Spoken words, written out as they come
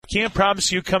can't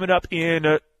promise you coming up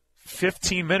in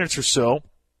 15 minutes or so,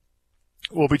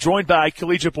 we'll be joined by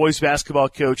collegiate boys basketball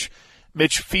coach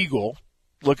Mitch Fiegel.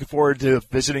 Looking forward to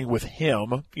visiting with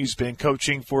him. He's been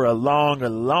coaching for a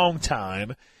long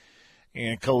time.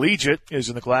 And collegiate is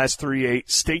in the Class 3A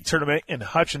state tournament in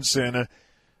Hutchinson.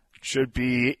 Should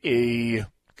be a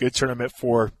good tournament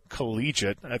for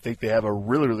collegiate. I think they have a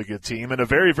really good team and a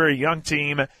very young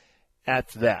team at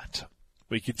that.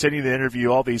 We continue to interview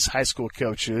all these high school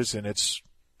coaches, and it's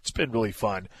been really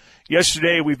fun.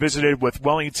 Yesterday we visited with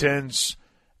Wellington's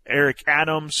Eric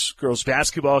Adams, girls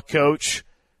basketball coach,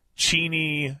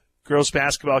 Cheney, girls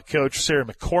basketball coach Sarah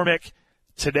McCormick.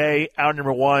 Today, hour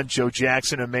number 1, Joe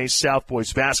Jackson of May South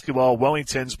boys basketball,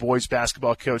 Wellington's boys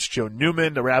basketball coach Joe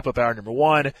Newman to wrap up hour number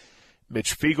 1.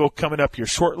 Mitch Fiegel coming up here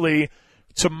shortly.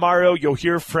 Tomorrow, you'll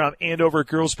hear from Andover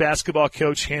girls basketball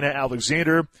coach Hannah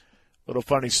Alexander. Little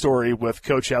funny story with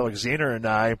Coach Alexander and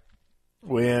I.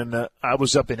 When I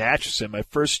was up in Atchison, my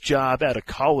first job out of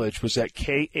college was at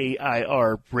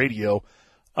KAIR Radio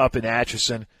up in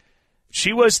Atchison.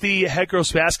 She was the head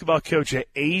girls basketball coach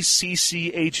at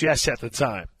ACCHS at the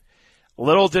time.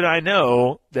 Little did I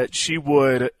know that she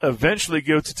would eventually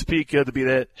go to Topeka to be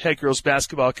the head girls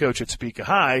basketball coach at Topeka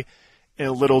High,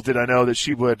 and little did I know that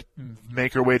she would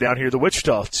make her way down here to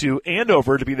Wichita to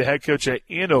Andover to be the head coach at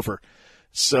Andover.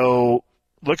 So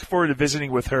looking forward to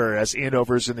visiting with her as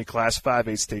Andover's in the Class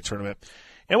 5A state tournament.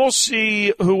 And we'll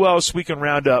see who else we can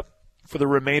round up for the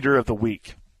remainder of the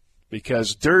week.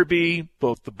 Because Derby,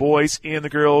 both the boys and the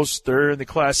girls, they're in the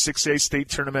Class 6A state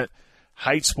tournament.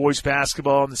 Heights boys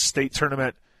basketball in the state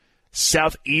tournament.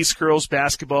 Southeast girls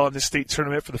basketball in the state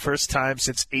tournament for the first time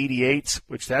since '88,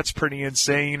 which that's pretty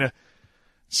insane.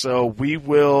 So we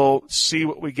will see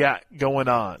what we got going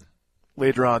on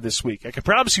later on this week. I can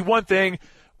promise you one thing.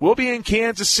 We'll be in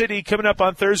Kansas City coming up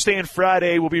on Thursday and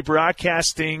Friday. We'll be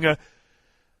broadcasting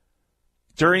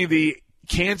during the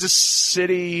Kansas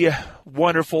City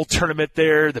wonderful tournament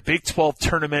there, the Big 12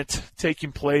 tournament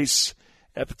taking place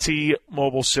at the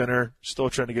T-Mobile Center. Still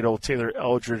trying to get old Taylor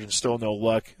Eldridge and still no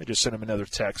luck. I just sent him another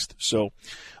text. So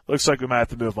looks like we might have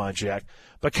to move on, Jack.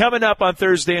 But coming up on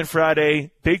Thursday and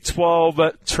Friday, Big 12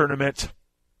 tournament,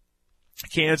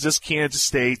 Kansas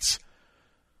State.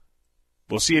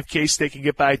 We'll see if K-State can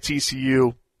get by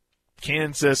TCU.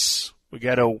 Kansas, we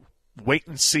got to wait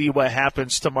and see what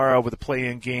happens tomorrow with the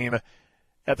play-in game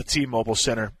at the T-Mobile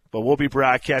Center. But we'll be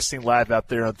broadcasting live out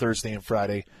there on Thursday and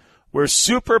Friday. We're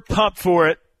super pumped for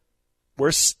it.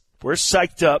 We're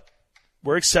psyched up.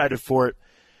 We're excited for it.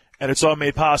 And it's all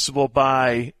made possible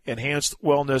by Enhanced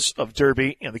Wellness of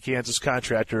Derby and the Kansas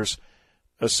Contractors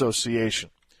Association.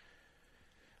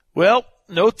 Well,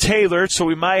 no Taylor, so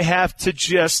we might have to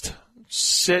just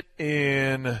sit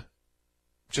and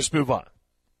just move on.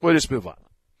 We'll just move on.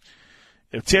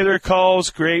 If Taylor calls,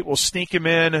 great, we'll sneak him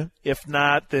in. If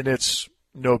not, then it's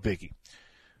no biggie.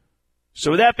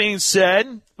 So with that being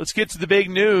said, let's get to the big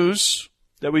news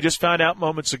that we just found out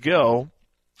moments ago.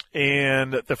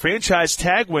 And the franchise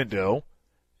tag window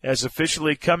has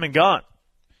officially come and gone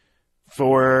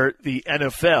for the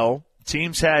NFL.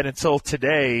 Teams had until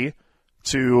today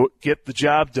to get the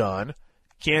job done.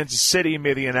 Kansas City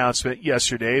made the announcement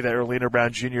yesterday that Orlando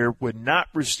Brown Jr. would not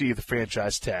receive the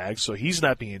franchise tag, so he's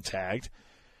not being tagged.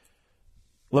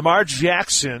 Lamar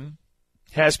Jackson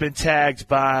has been tagged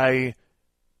by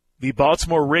the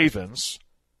Baltimore Ravens,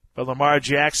 but Lamar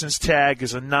Jackson's tag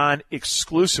is a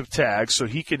non-exclusive tag, so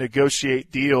he can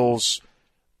negotiate deals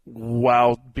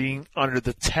while being under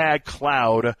the tag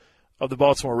cloud of the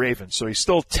Baltimore Ravens. So he's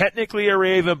still technically a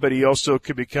Raven, but he also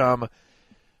could become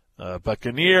a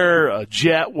Buccaneer, a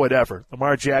Jet, whatever.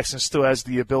 Lamar Jackson still has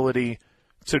the ability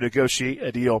to negotiate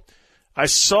a deal. I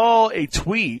saw a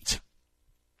tweet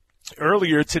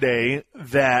earlier today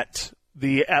that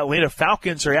the Atlanta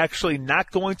Falcons are actually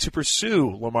not going to pursue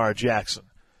Lamar Jackson,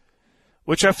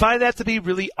 which I find that to be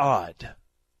really odd.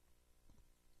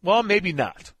 Well, maybe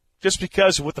not. Just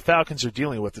because of what the Falcons are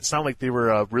dealing with. It's not like they were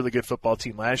a really good football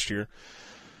team last year.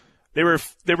 They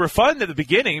were fun at the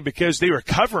beginning because they were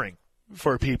covering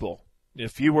for people.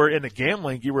 If you were into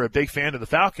gambling, you were a big fan of the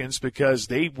Falcons because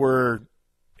they were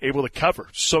able to cover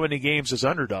so many games as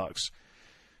underdogs.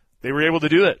 They were able to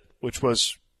do it, which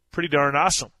was pretty darn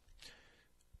awesome.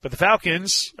 But the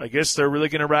Falcons, I guess they're really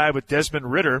going to ride with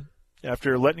Desmond Ridder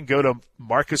after letting go to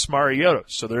Marcus Mariota.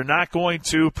 So they're not going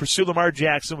to pursue Lamar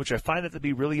Jackson, which I find that to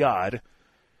be really odd.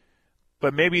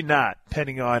 But maybe not,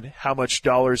 depending on how much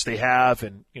dollars they have.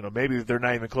 And, maybe they're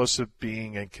not even close to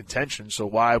being in contention. So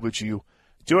why would you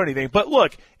do anything? But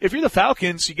look, if you're the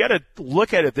Falcons, you got to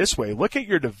look at it this way. Look at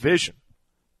your division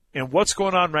and what's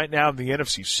going on right now in the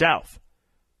NFC South.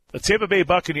 The Tampa Bay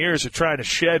Buccaneers are trying to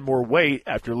shed more weight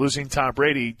after losing Tom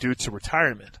Brady due to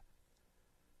retirement.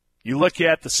 You look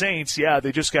at the Saints, yeah,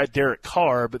 they just got Derek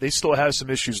Carr, but they still have some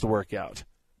issues to work out.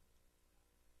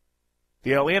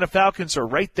 The Atlanta Falcons are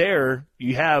right there.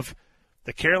 You have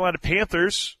the Carolina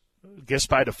Panthers. I guess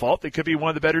by default they could be one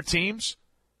of the better teams.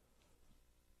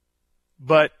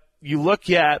 But you look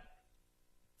at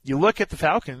the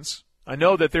Falcons. I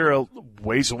know that they're a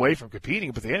ways away from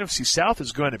competing, but the NFC South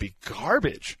is going to be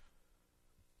garbage.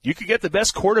 You could get the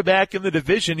best quarterback in the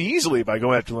division easily by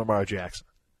going after Lamar Jackson.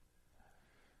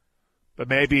 But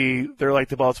maybe they're like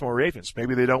the Baltimore Ravens.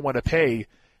 Maybe they don't want to pay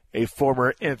a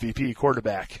former MVP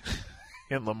quarterback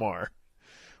in Lamar,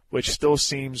 which still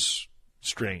seems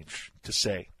strange to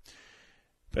say.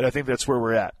 But I think that's where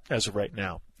we're at as of right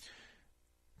now.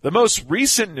 The most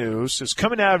recent news is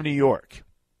coming out of New York.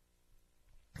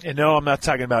 And no, I'm not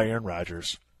talking about Aaron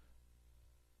Rodgers.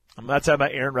 I'm not talking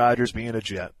about Aaron Rodgers being a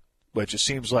Jet, which it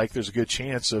seems like there's a good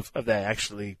chance of that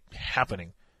actually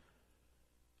happening.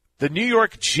 The New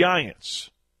York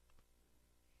Giants,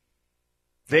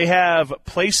 they have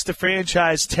placed the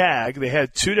franchise tag. They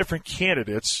had two different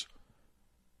candidates.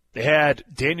 They had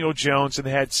Daniel Jones and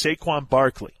they had Saquon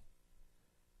Barkley.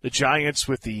 The Giants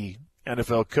with the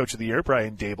NFL Coach of the Year,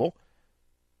 Brian Daboll.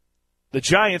 The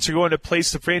Giants are going to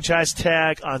place the franchise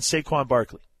tag on Saquon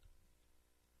Barkley.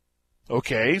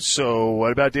 Okay, so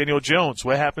what about Daniel Jones?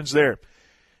 What happens there?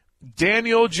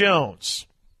 Daniel Jones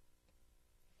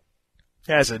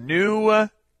has a new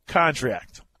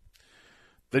contract.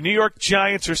 The New York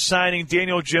Giants are signing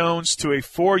Daniel Jones to a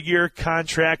 4-year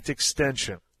contract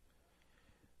extension.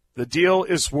 The deal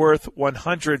is worth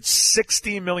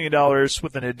 $160 million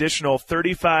with an additional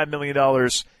 $35 million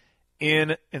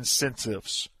in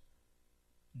incentives.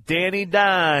 Danny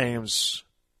Dimes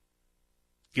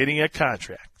getting a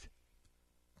contract.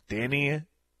 Danny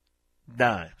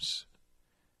Dimes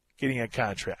getting a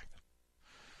contract.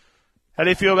 How do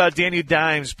you feel about Danny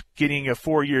Dimes getting a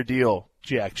 4-year deal,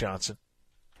 Jack Johnson?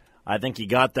 I think he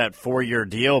got that 4-year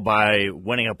deal by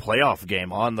winning a playoff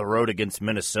game on the road against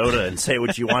Minnesota. And say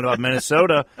what you want about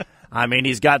Minnesota. I mean,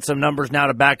 he's got some numbers now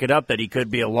to back it up that he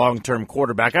could be a long-term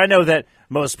quarterback. I know that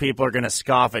most people are going to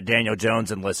scoff at Daniel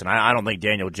Jones. And listen, I don't think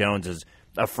Daniel Jones is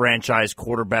a franchise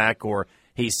quarterback or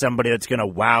he's somebody that's going to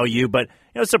wow you. But,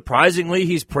 surprisingly,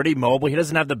 he's pretty mobile. He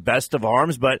doesn't have the best of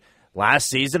arms, but last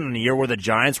season, in a year where the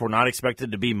Giants were not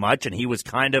expected to be much, and he was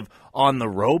kind of on the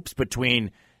ropes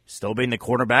between still being the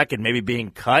quarterback and maybe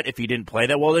being cut if he didn't play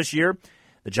that well this year,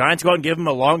 the Giants go out and give him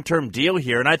a long-term deal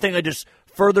here. And I think that just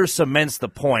further cements the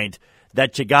point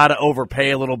that you got to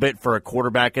overpay a little bit for a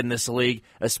quarterback in this league,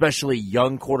 especially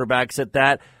young quarterbacks at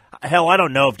that. Hell, I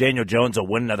don't know if Daniel Jones will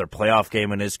win another playoff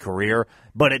game in his career,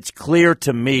 but it's clear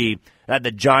to me that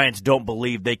the Giants don't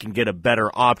believe they can get a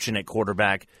better option at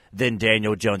quarterback than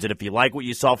Daniel Jones. And if you like what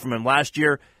you saw from him last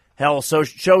year, hell, so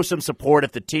show some support.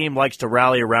 If the team likes to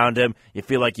rally around him, you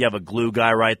feel like you have a glue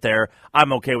guy right there,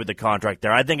 I'm okay with the contract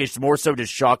there. I think it's more so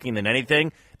just shocking than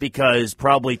anything because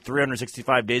probably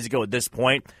 365 days ago at this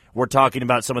point, we're talking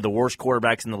about some of the worst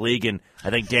quarterbacks in the league, and I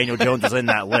think Daniel Jones was in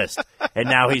that list. And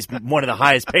now he's one of the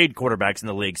highest paid quarterbacks in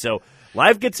the league. So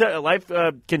life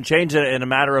can change in a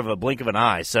matter of a blink of an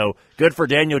eye. So good for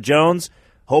Daniel Jones.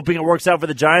 Hoping it works out for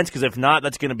the Giants because if not,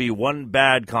 that's going to be one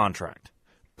bad contract.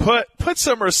 Put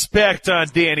some respect on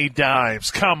Danny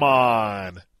Dimes. Come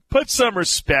on. Put some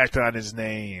respect on his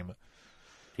name.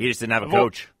 He just didn't have a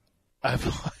coach.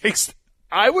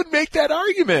 I would make that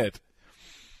argument.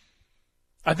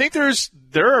 I think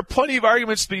there are plenty of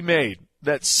arguments to be made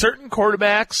that certain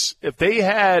quarterbacks, if they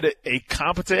had a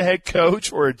competent head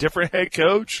coach or a different head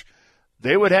coach,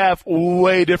 they would have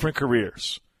way different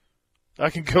careers.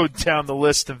 I can go down the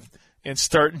list and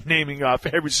start naming off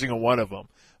every single one of them.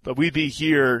 But we'd be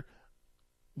here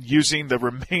using the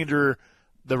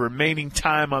remaining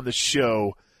time on the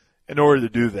show in order to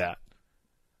do that.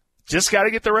 Just got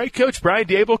to get the right coach. Brian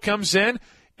Daboll comes in.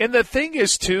 And the thing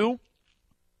is, too,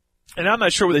 and I'm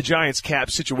not sure what the Giants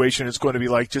cap situation is going to be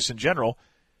like just in general,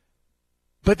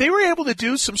 but they were able to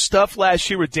do some stuff last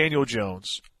year with Daniel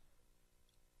Jones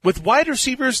with wide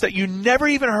receivers that you never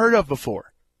even heard of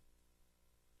before.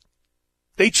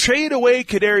 They traded away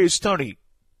Kadarius Toney,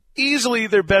 easily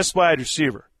their best wide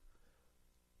receiver.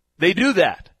 They do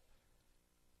that.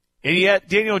 And yet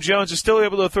Daniel Jones is still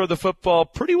able to throw the football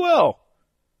pretty well.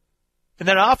 And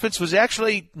that offense was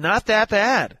actually not that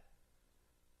bad.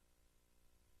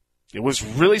 It was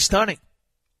really stunning.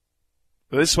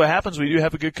 But this is what happens when you do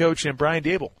have a good coach in Brian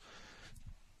Daboll.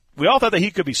 We all thought that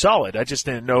he could be solid. I just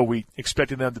didn't know we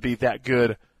expected them to be that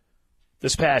good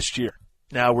this past year.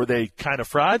 Now, were they kind of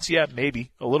frauds? Yeah,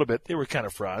 maybe a little bit. They were kind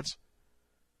of frauds.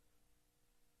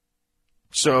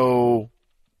 So,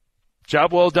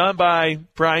 job well done by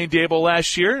Brian Daboll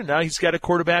last year, and now he's got a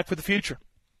quarterback for the future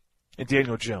in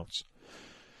Daniel Jones.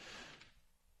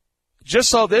 Just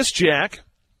saw this, Jack.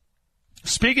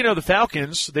 Speaking of the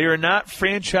Falcons, they are not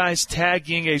franchise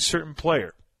tagging a certain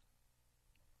player.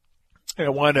 And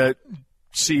I want to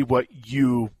see what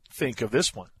you think of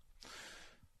this one.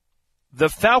 The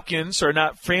Falcons are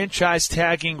not franchise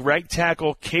tagging right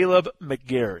tackle Caleb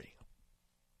McGarry.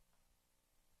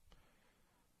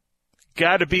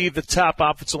 Got to be the top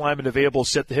offensive lineman available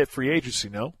set to hit free agency,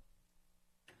 no?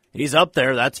 He's up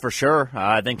there, that's for sure.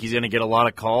 I think he's going to get a lot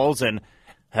of calls, and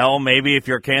hell, maybe if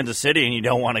you're Kansas City and you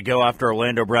don't want to go after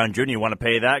Orlando Brown Jr., you want to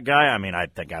pay that guy? I mean, I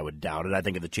think I would doubt it. I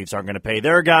think if the Chiefs aren't going to pay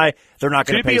their guy, they're not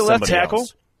going to pay somebody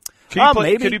else.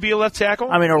 Maybe. Could he be a left tackle?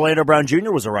 I mean, Orlando Brown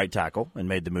Jr. was a right tackle and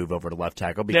made the move over to left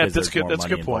tackle because there's more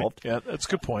money involved. Yeah, that's a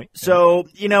good point. So,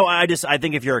 I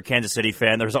think if you're a Kansas City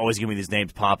fan, there's always going to be these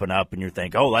names popping up, and you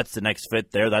think, oh, that's the next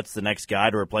fit there. That's the next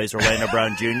guy to replace Orlando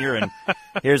Brown Jr. And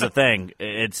here's the thing.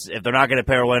 If they're not going to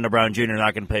pay Orlando Brown Jr., they're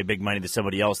not going to pay big money to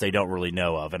somebody else they don't really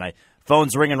know of. And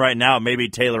phone's ringing right now. Maybe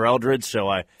Taylor Eldridge, so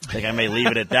I think I may leave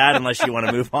it at that unless you want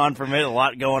to move on from it. A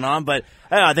lot going on, but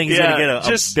I think he's going to get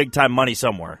a big-time money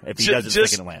somewhere if he doesn't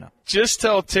stick in Atlanta. Just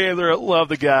tell Taylor, I love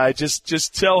the guy.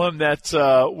 Just tell him that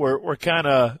we're kind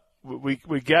of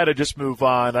we got to just move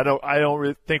on. I don't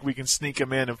really think we can sneak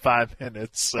him in 5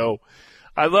 minutes. So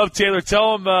I love Taylor.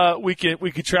 Tell him we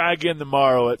could try again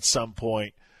tomorrow at some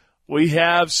point. We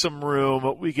have some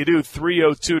room. We could do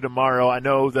 3:02 tomorrow. I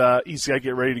know he's got to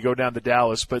get ready to go down to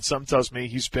Dallas, but something tells me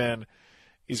he's been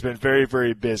very,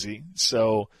 very busy.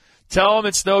 So tell him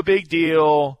it's no big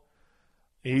deal.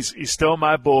 He's still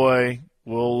my boy.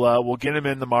 We'll get him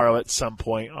in tomorrow at some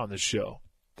point on the show.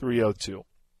 3:02.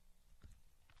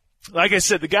 Like I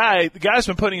said, the guy's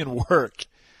been putting in work.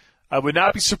 I would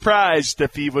not be surprised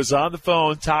if he was on the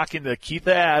phone talking to Keith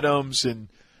Adams and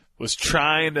was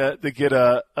trying to get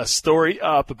a story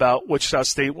up about Wichita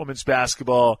State women's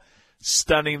basketball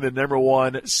stunning the number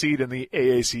 1 seed in the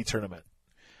AAC tournament.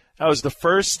 That was the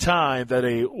first time that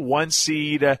a 1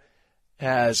 seed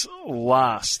has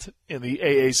lost in the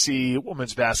AAC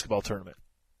women's basketball tournament.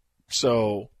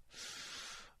 So,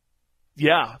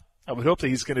 yeah, I would hope that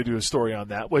he's going to do a story on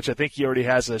that, which I think he already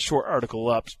has a short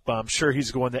article up, but I'm sure he's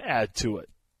going to add to it.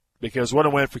 Because what a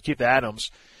win for Keith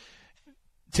Adams.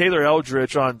 Taylor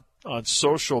Eldridge on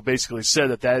social basically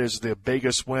said that is the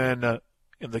biggest win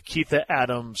in the Keith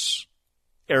Adams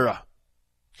era.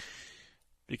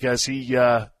 Because he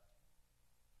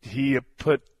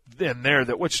put in there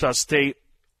that Wichita State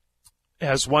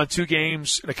has won 2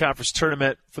 games in a conference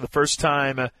tournament for the first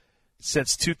time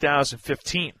since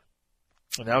 2015.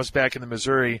 And that was back in the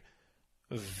Missouri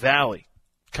Valley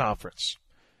Conference.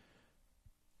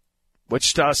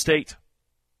 Wichita State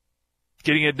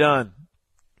getting it done.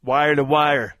 Wire to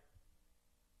wire.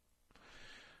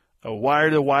 A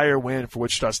wire-to-wire win for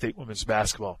Wichita State women's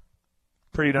basketball.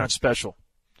 Pretty darn special.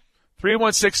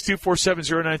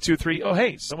 316-247-0923. Oh,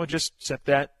 hey, someone just sent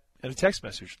that in a text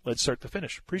message. Let's start to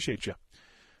finish. Appreciate you.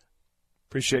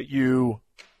 Appreciate you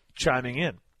chiming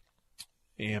in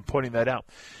and pointing that out.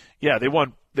 Yeah, they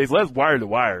won. They led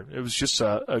wire-to-wire. It was just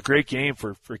a great game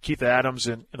for Keith Adams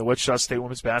and the Wichita State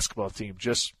women's basketball team.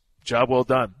 Just job well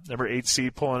done. Number 8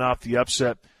 seed pulling off the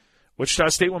upset. Wichita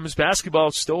State women's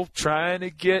basketball still trying to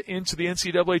get into the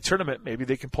NCAA tournament. Maybe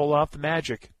they can pull off the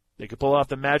magic. They can pull off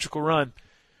the magical run.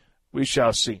 We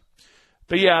shall see.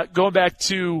 But, yeah, going back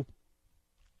to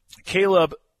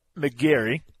Caleb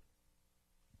McGarry,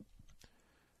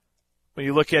 when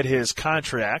you look at his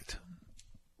contract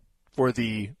for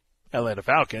the Atlanta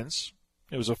Falcons,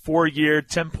 it was a 4-year,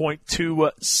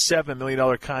 $10.27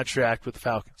 million contract with the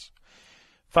Falcons.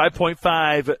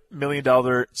 $5.5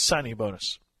 million signing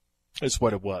bonus is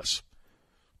what it was.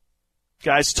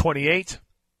 Guy's 28.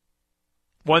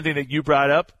 One thing that you brought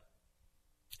up,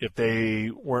 if they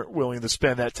weren't willing to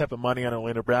spend that type of money on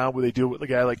Orlando Brown, would they do it with a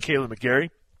guy like Caleb McGarry?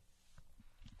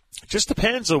 It just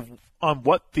depends on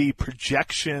what the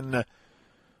projection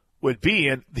would be.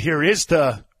 And here is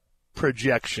the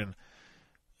projection.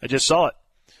 I just saw it.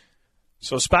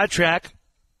 So Spot Track,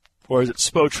 or is it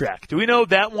Spotrack? Do we know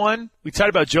that one? We talked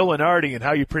about Joe Lenardi and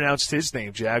how you pronounced his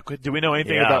name, Jack. Do we know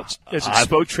anything about, is it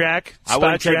Spotrack? I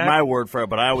wouldn't take my word for it,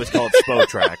 but I always call it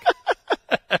Spotrack.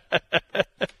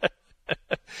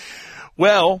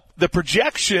 Well, the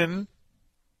projection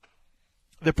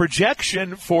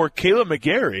for Caleb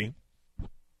McGarry,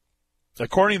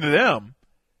 according to them,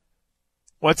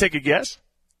 want to take a guess?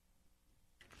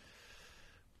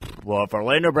 Well, if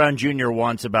Orlando Brown Jr.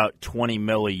 wants about $20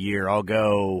 million a year, I'll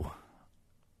go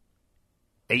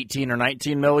 18 or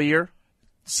 19 million a year.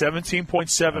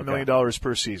 $17.7 million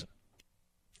per season.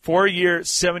 4-year,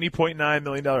 $70.9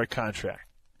 million contract.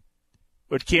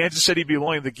 Would Kansas City be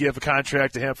willing to give a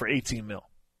contract to him for $18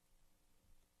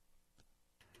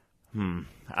 million?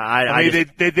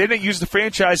 They didn't use the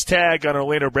franchise tag on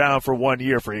Orlando Brown for 1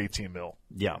 year for $18 million.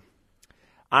 Yeah.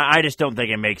 I just don't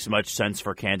think it makes much sense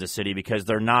for Kansas City because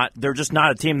they're just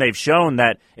not a team. They've shown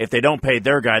that if they don't pay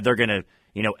their guy, they're going to,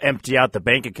 empty out the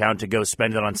bank account to go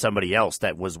spend it on somebody else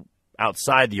that was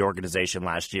outside the organization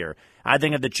last year. I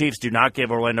think if the Chiefs do not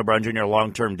give Orlando Brown Jr. a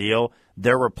long-term deal,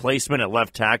 their replacement at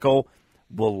left tackle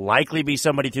will likely be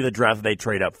somebody through the draft that they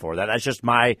trade up for. That's just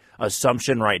my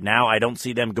assumption right now. I don't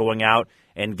see them going out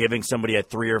and giving somebody a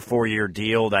 3 or 4 year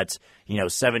deal that's,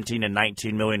 $17 and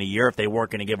 $19 million a year if they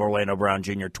weren't going to give Orlando Brown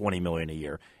Jr. $20 million a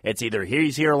year. It's either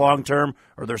he's here long term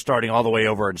or they're starting all the way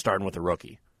over and starting with a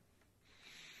rookie.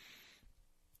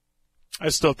 I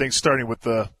still think starting with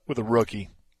a rookie.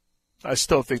 I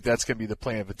still think that's going to be the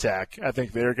plan of attack. I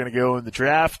think they're going to go in the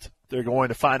draft. They're going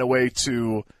to find a way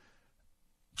to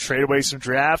trade away some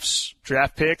draft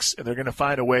picks, and they're going to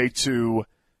find a way to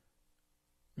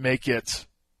make it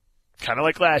kind of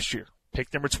like last year.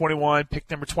 Pick number 21, pick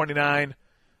number 29.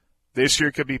 This year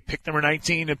it could be pick number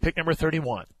 19 and pick number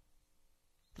 31.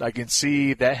 I can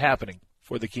see that happening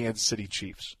for the Kansas City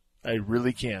Chiefs. I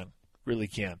really can. Really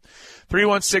can.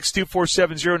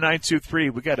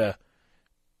 316-247-0923. We got a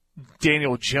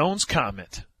Daniel Jones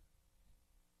comment.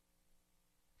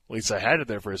 At least I had it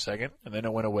there for a second, and then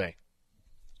it went away.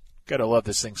 Gotta love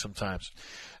this thing sometimes.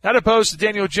 Not opposed to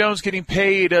Daniel Jones getting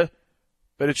paid,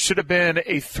 but it should have been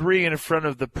a 3 in front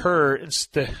of the per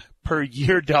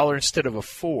year dollar instead of a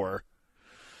 4.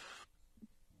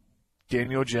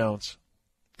 Daniel Jones.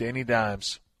 Danny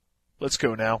Dimes. Let's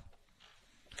go now.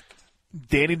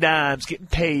 Danny Dimes getting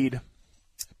paid.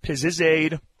 Piz his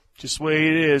aid. Just the way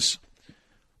it is.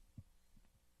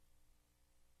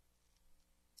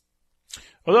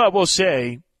 Although I will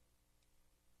say,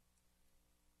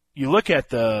 you look at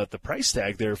the price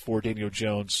tag there for Daniel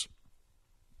Jones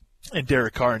and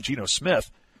Derek Carr and Geno Smith,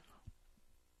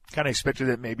 kind of expected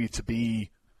it maybe to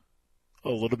be a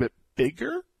little bit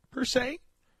bigger, per se.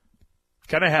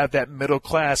 Kind of have that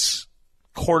middle-class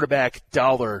quarterback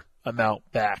dollar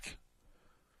amount back.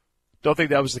 Don't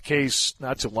think that was the case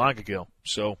not too long ago.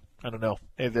 So, I don't know.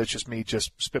 Maybe that's just me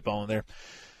just spitballing there.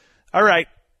 All right.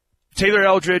 Taylor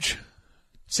Eldridge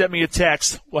sent me a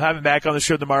text. We'll have him back on the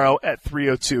show tomorrow at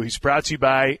 3:02. He's brought to you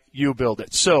by You Build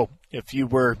It. So, if you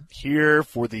were here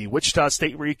for the Wichita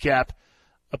State recap,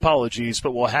 apologies,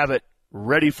 but we'll have it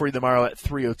ready for you tomorrow at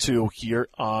 3:02 here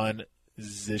on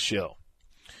this show.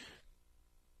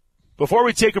 Before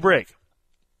we take a break,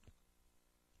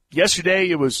 yesterday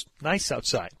it was nice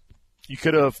outside. You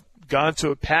could have gone to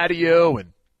a patio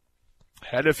and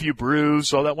had a few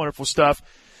brews, all that wonderful stuff.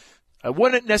 I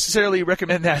wouldn't necessarily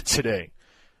recommend that today.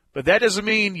 But that doesn't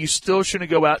mean you still shouldn't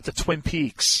go out to Twin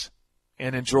Peaks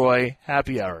and enjoy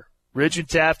happy hour. Ridge and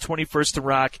Taft, 21st and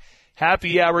Rock.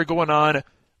 Happy hour going on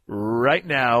right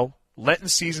now. Lenten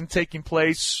season taking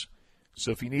place.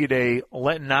 So if you need a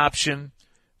Lenten option,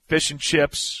 fish and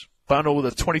chips, bundle with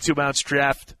a 22-ounce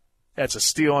draft, that's a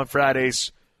steal on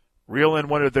Fridays. Reel in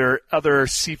one of their other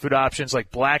seafood options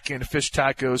like blackened fish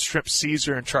tacos, shrimp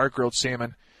Caesar, and char-grilled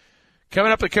salmon.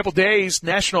 Coming up in a couple days,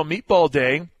 National Meatball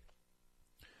Day.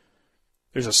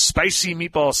 There's a spicy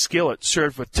meatball skillet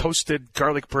served with toasted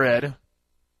garlic bread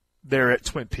there at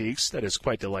Twin Peaks. That is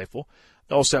quite delightful.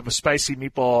 They also have a spicy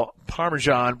meatball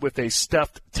parmesan with a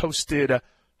stuffed toasted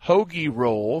hoagie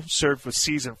roll served with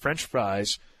seasoned French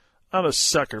fries. I'm a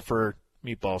sucker for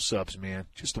meatball subs, man.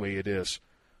 Just the way it is.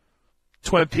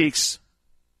 Twin Peaks,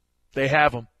 they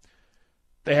have them.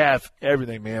 They have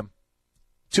everything, man.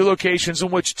 2 locations in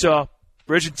Wichita,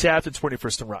 Ridge and Taft, and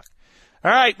 21st and Rock.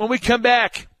 All right, when we come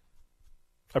back,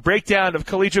 a breakdown of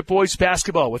collegiate boys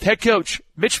basketball with head coach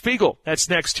Mitch Fiegel. That's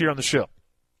next here on the show.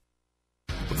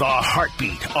 The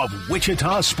heartbeat of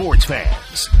Wichita sports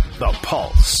fans. The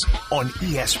Pulse on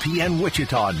ESPN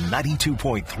Wichita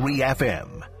 92.3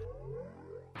 FM.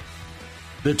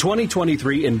 The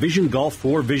 2023 Envision Golf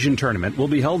 4 Vision Tournament will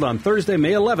be held on Thursday,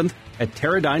 May 11th at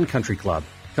Teradyne Country Club.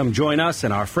 Come join us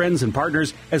and our friends and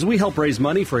partners as we help raise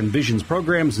money for Envision's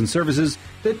programs and services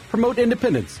that promote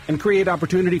independence and create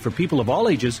opportunity for people of all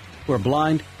ages who are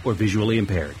blind or visually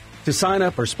impaired. To sign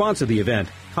up or sponsor the event,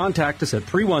 contact us at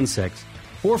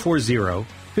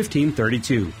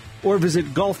 316-440-1532 or visit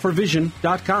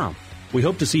golfforvision.com. We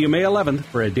hope to see you May 11th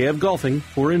for a day of golfing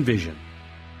for Envision.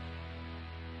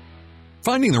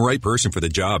 Finding the right person for the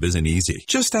job isn't easy.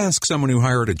 Just ask someone who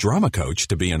hired a drama coach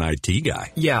to be an IT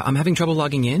guy. Yeah, I'm having trouble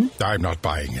logging in. I'm not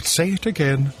buying it. Say it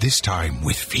again, this time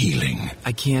with feeling.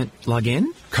 I can't log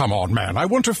in? Come on, man. I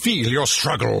want to feel your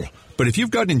struggle. But if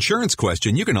you've got an insurance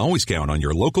question, you can always count on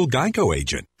your local Geico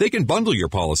agent. They can bundle your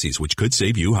policies, which could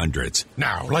save you hundreds.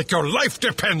 Now, like your life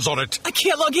depends on it. I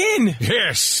can't log in.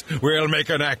 Yes, we'll make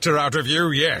an actor out of you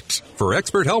yet. For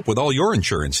expert help with all your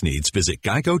insurance needs, visit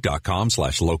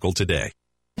geico.com/local today.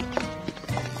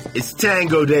 It's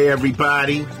Tango Day,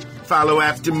 everybody. Follow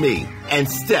after me. And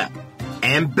step.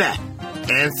 And back.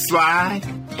 And slide.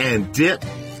 And dip.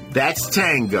 That's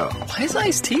Tango. Why is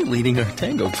Ice-T leading our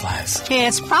tango class?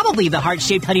 It's probably the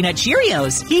heart-shaped Honey Nut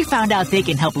Cheerios. He found out they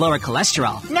can help lower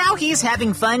cholesterol. Now he's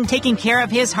having fun taking care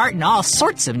of his heart in all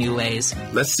sorts of new ways.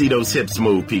 Let's see those hips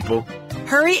move, people.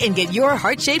 Hurry and get your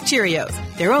heart-shaped Cheerios.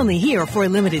 They're only here for a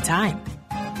limited time.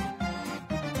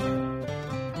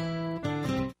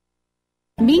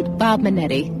 Meet Bob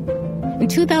Minetti. In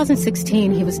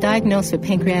 2016, he was diagnosed with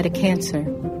pancreatic cancer.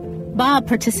 Bob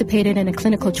participated in a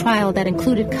clinical trial that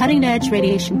included cutting-edge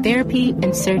radiation therapy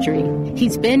and surgery.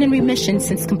 He's been in remission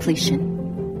since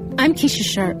completion. I'm Keisha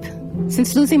Sharp.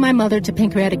 Since losing my mother to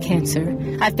pancreatic cancer,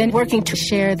 I've been working to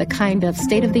share the kind of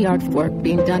state-of-the-art work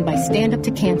being done by Stand Up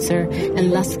to Cancer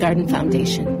and Lustgarten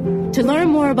Foundation. To learn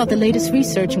more about the latest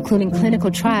research, including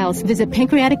clinical trials, visit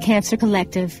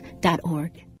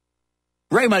pancreaticcancercollective.org.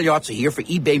 Ray Magliozzi here for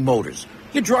eBay Motors.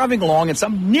 You're driving along and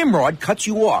some nimrod cuts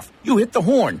you off. You hit the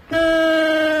horn.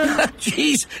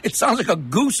 Jeez, it sounds like a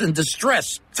goose in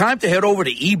distress. Time to head over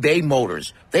to eBay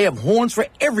Motors. They have horns for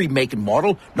every make and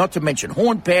model, not to mention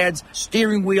horn pads,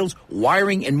 steering wheels,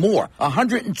 wiring, and more.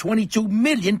 122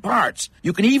 million parts.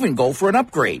 You can even go for an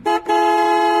upgrade.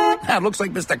 Now, it looks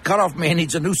like Mr. Cutoff Man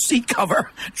needs a new seat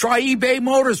cover. Try eBay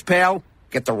Motors, pal.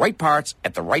 Get the right parts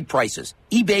at the right prices.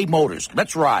 eBay Motors.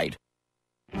 Let's ride.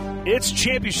 It's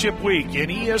championship week,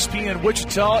 and ESPN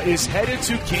Wichita is headed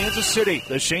to Kansas City.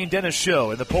 The Shane Dennis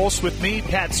Show and the Pulse with me,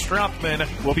 Pat Stroutman,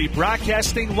 will be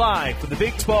broadcasting live from the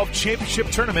Big 12 Championship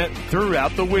Tournament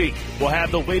throughout the week. We'll have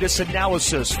the latest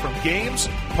analysis from games,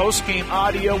 post-game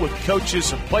audio with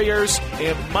coaches and players,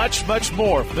 and much, much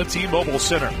more from the T-Mobile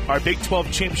Center. Our Big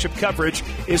 12 Championship coverage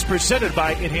is presented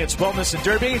by Enhanced Wellness and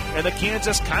Derby and the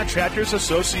Kansas Contractors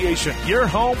Association. Your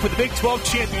home for the Big 12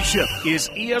 Championship is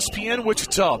ESPN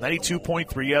Wichita,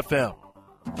 92.3 FM.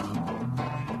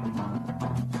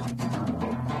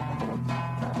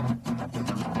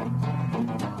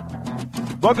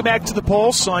 Welcome back to the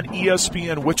Pulse on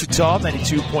ESPN Wichita,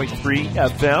 92.3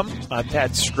 FM. I'm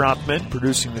Pat Stroutman.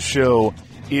 Producing the show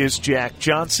is Jack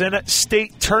Johnson.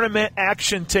 State tournament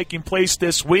action taking place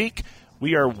this week.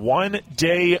 We are 1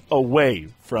 day away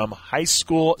from high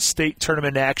school state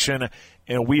tournament action,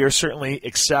 and we are certainly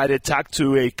excited. Talked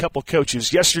to a couple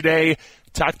coaches yesterday,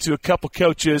 talked to a couple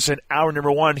coaches in hour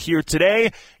number one here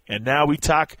today, and now we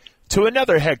talk to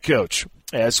another head coach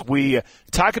as we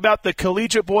talk about the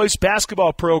collegiate boys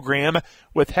basketball program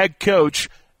with head coach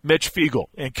Mitch Fiegel.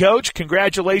 And, Coach,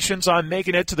 congratulations on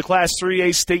making it to the Class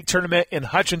 3A state tournament in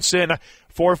Hutchinson.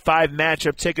 4-5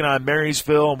 matchup taking on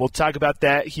Marysville, and we'll talk about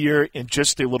that here in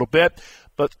just a little bit.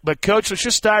 But Coach, let's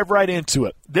just dive right into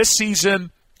it. This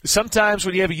season, sometimes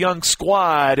when you have a young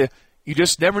squad, you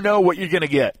just never know what you're going to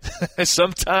get.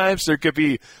 Sometimes there could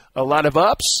be a lot of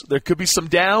ups, there could be some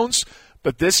downs,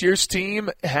 but this year's team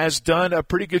has done a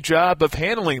pretty good job of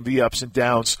handling the ups and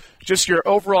downs. Just your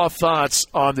overall thoughts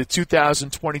on the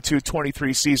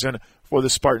 2022-23 season for the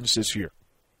Spartans this year.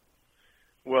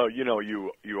 Well, you know,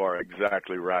 you are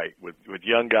exactly right. With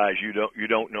young guys, you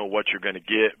don't know what you're going to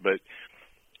get. But,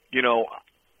 you know,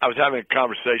 I was having a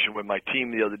conversation with my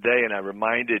team the other day, and I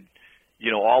reminded,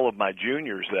 you know, all of my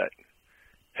juniors that,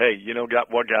 hey, you know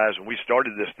what, guys, when we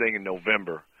started this thing in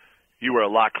November, you were a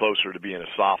lot closer to being a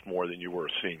sophomore than you were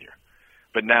a senior.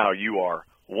 But now you are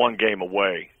one game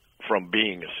away from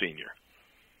being a senior.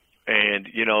 And,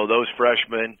 you know, those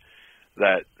freshmen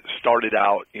that started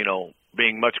out, you know,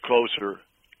 being much closer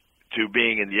to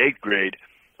being in the 8th grade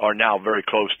are now very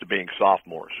close to being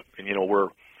sophomores. And, you know, we're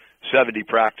 70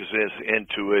 practices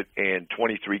into it and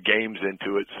 23 games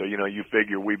into it. So, you know, you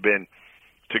figure we've been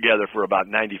together for about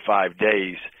 95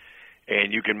 days,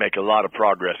 and you can make a lot of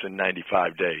progress in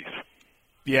 95 days.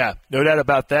 Yeah, no doubt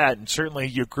about that. And certainly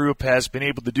your group has been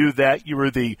able to do that. You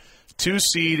were the 2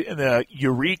 seed in the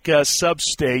Eureka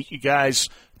sub-state. You guys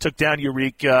took down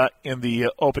Eureka in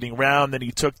the opening round. Then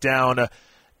you took down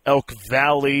Elk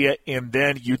Valley, and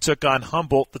then you took on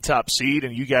Humboldt, the top seed,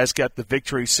 and you guys got the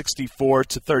victory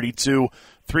 64-32.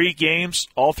 3 games,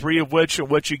 all 3 of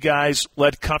which you guys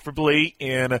led comfortably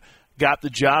in got the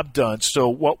job done. So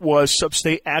what was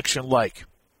Sub-State action like?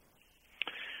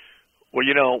 Well,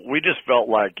 we just felt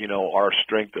like, our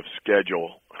strength of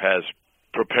schedule has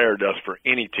prepared us for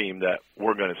any team that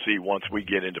we're going to see once we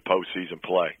get into postseason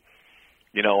play.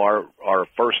 Our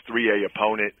first 3A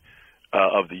opponent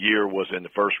of the year was in the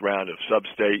first round of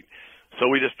Sub-State. So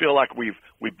we just feel like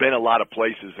we've been a lot of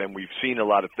places and we've seen a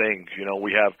lot of things.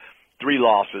 We have 3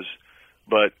 losses,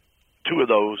 but 2 of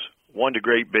those, one to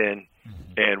Great Bend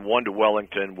and one to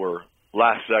Wellington, were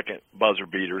last-second buzzer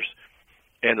beaters.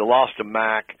 And the loss to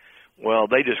Mac, well,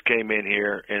 they just came in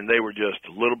here and they were just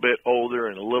a little bit older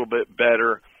and a little bit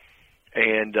better,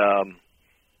 and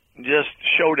just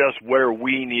showed us where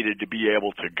we needed to be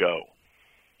able to go.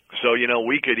 So,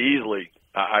 we could easily,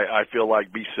 I feel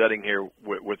like, be sitting here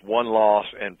with 1 loss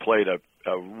and played a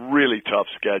really tough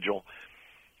schedule.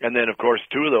 And then, of course,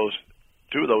 two of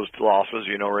those losses,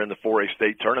 are in the 4A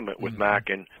state tournament with Mac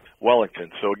and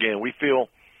Wellington. So, again, we feel,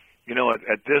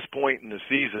 at this point in the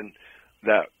season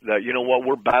that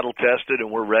we're battle-tested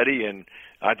and we're ready, and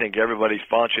I think everybody's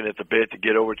punching at the bit to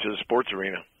get over to the sports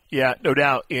arena. Yeah, no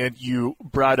doubt. And you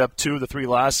brought up 2 of the 3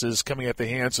 losses coming at the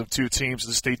hands of 2 teams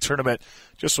in the state tournament.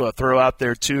 Just want to throw out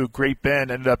there, too, Great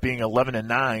Bend ended up being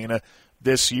 11-9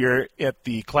 this year at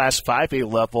the Class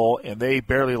 5A level, and they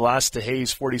barely lost to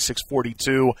Hayes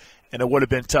 46-42, and it would have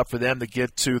been tough for them to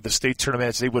get to the state tournament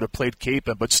as they would have played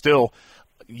Capen. But still,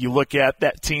 you look at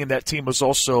that team was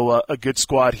also a good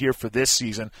squad here for this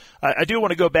season. I do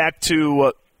want to go back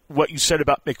to what you said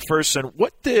about McPherson.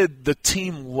 What did the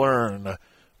team learn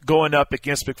going up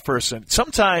against McPherson?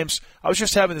 Sometimes, I was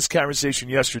just having this conversation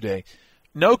yesterday,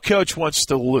 no coach wants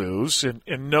to lose,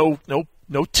 and no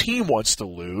team wants to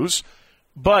lose,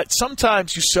 but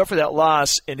sometimes you suffer that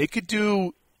loss, and it could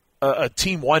do a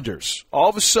team wonders. All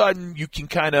of a sudden, you can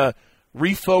kind of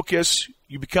refocus,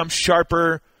 you become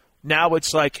sharper. Now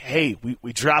it's like, hey,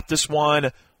 we dropped this one.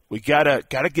 We gotta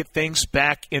get things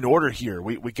back in order here.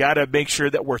 We gotta make sure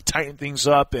that we're tightening things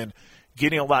up and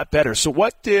getting a lot better. So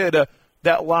what did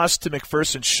that loss to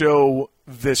McPherson show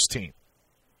this team?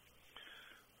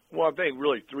 Well, I think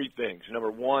really 3 things. Number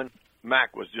 1,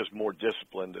 Mac was just more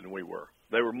disciplined than we were.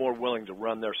 They were more willing to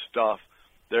run their stuff.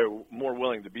 They were more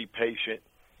willing to be patient.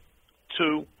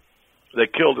 2, they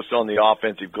killed us on the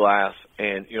offensive glass,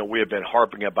 and, we have been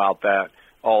harping about that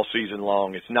all season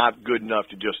long. It's not good enough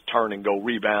to just turn and go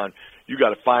rebound. You got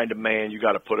to find a man. You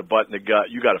got to put a butt in the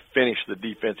gut. You got to finish the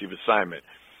defensive assignment.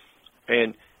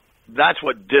 And that's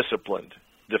what disciplined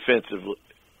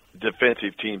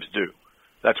defensive teams do.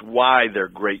 That's why they're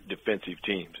great defensive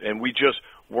teams. And we just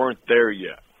weren't there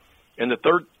yet. And the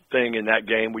third thing in that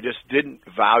game, we just didn't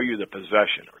value the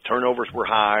possession. Our turnovers were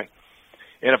high.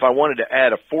 And if I wanted to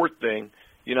add a 4th thing,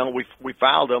 we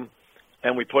fouled them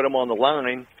and we put them on the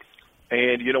line.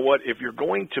 And you know what? If you're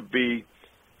going to be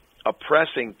a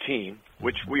pressing team,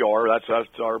 which we are, that's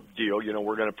our deal.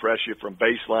 We're going to press you from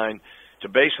baseline to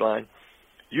baseline.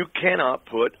 You cannot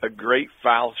put a great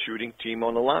foul shooting team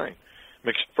on the line.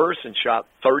 McPherson shot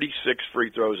 36 free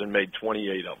throws and made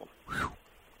 28 of them. Whew.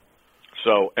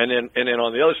 So, and then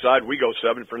on the other side, we go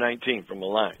 7 for 19 from the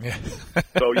line.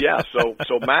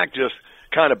 So Mac just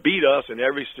kind of beat us in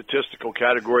every statistical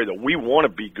category that we want to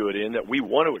be good in, that we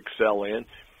want to excel in.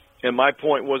 And my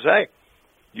point was, hey,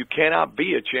 you cannot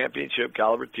be a championship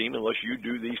caliber team unless you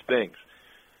do these things.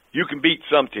 You can beat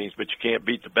some teams, but you can't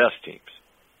beat the best teams.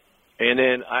 And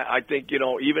then I think,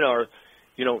 even our,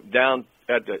 down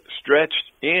at the stretched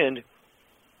end,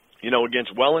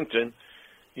 against Wellington,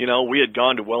 we had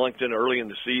gone to Wellington early in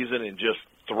the season and just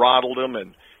throttled them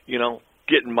and,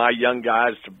 getting my young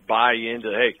guys to buy into,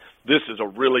 hey, this is a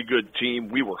really good team.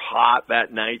 We were hot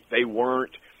that night. They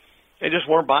weren't. They just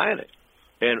weren't buying it.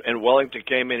 And Wellington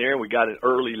came in here and we got an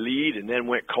early lead and then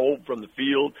went cold from the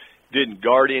field, didn't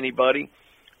guard anybody.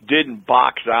 Didn't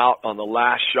box out on the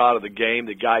last shot of the game.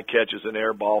 The guy catches an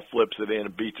air ball, flips it in,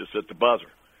 and beats us at the buzzer.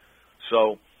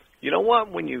 So, you know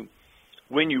what? When you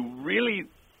really,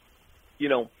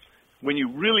 when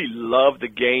you really love the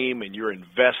game and you're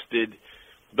invested,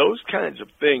 those kinds of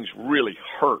things really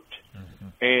hurt. Mm-hmm.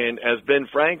 And as Ben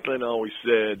Franklin always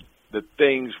said, the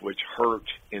things which hurt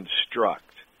instruct.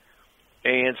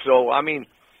 And so,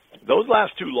 those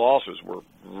last 2 losses were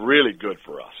really good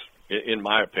for us, in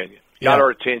my opinion. Got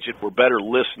our attention. We're better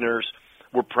listeners.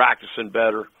 We're practicing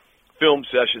better. Film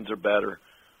sessions are better.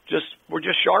 We're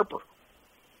just sharper.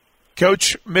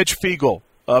 Coach Mitch Fiegel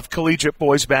of Collegiate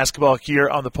Boys Basketball here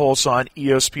on the Pulse on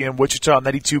ESPN Wichita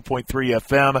 92.3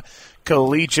 FM.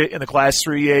 Collegiate in the Class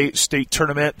 3A state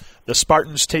tournament. The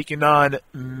Spartans taking on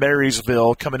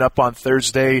Marysville coming up on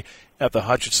Thursday at the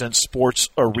Hutchinson Sports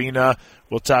Arena.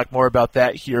 We'll talk more about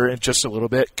that here in just a little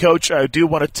bit. Coach, I do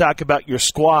want to talk about your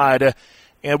squad,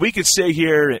 and we could stay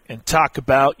here and talk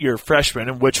about your freshmen,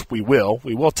 in which we will.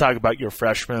 We will talk about your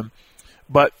freshmen.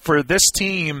 But for this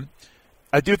team,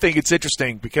 I do think it's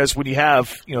interesting because when you have,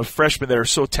 freshmen that are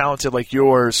so talented like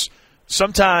yours,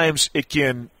 sometimes it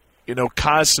can,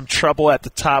 cause some trouble at the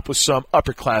top with some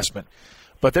upperclassmen.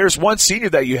 But there's one senior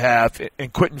that you have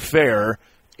in Quentin Fair,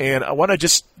 and I want to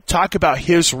just talk about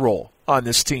his role on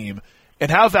this team and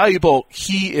how valuable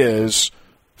he is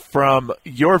from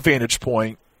your vantage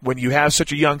point. When you have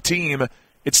such a young team,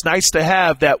 it's nice to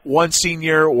have that one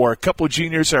senior or a couple of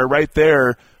juniors that are right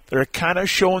there that are kind of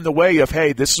showing the way of,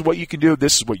 hey, this is what you can do,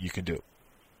 this is what you can do.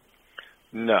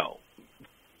 No.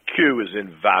 Q is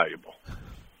invaluable.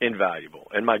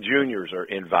 And my juniors are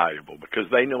invaluable because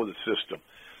they know the system.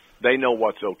 They know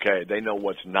what's okay. They know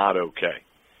what's not okay.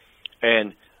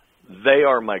 And they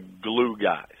are my glue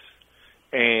guys.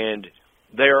 And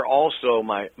they are also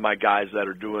my guys that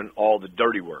are doing all the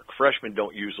dirty work. Freshmen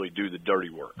don't usually do the dirty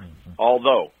work. Mm-hmm.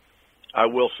 Although, I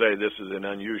will say this is an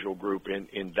unusual group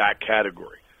in that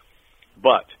category.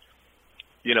 But,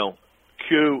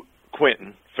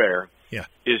 Quentin Fair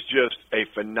is just a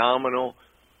phenomenal,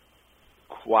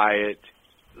 quiet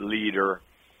leader.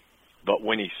 But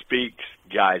when he speaks,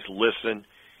 guys listen.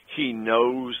 He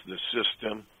knows the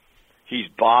system. He's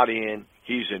bought in.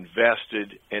 He's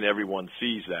invested, and everyone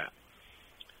sees that.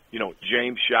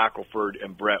 James Shackelford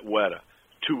and Brett Wetta,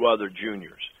 two other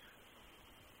juniors.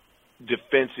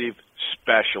 Defensive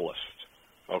specialists,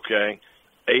 okay?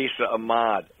 Asa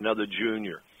Ahmad, another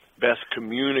junior. Best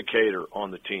communicator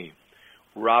on the team.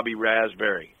 Robbie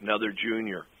Raspberry, another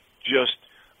junior. Just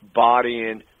bought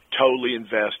in, totally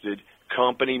invested,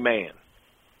 company man,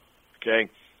 okay?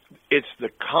 It's the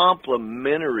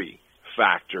complementary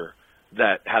factor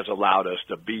that has allowed us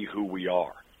to be who we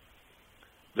are.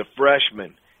 The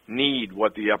freshmen need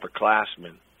what the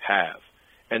upperclassmen have,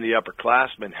 and the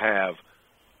upperclassmen have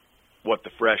what the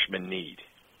freshmen need.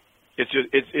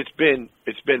 It's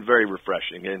been very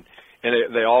refreshing, and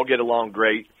they all get along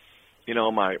great.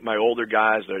 My older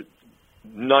guys,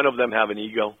 none of them have an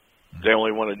ego. They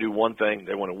only want to do one thing.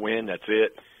 They want to win. That's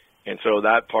it. And so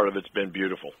that part of it's been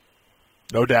beautiful.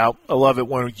 No doubt. I love it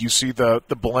when you see the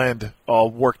blend all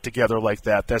work together like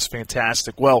that. That's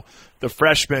fantastic. Well, the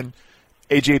freshmen,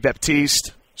 A.J.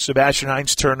 Baptiste, Sebastian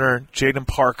Hines-Turner, Jaden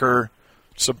Parker,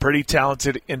 some pretty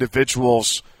talented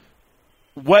individuals.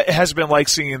 What has it been like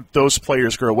seeing those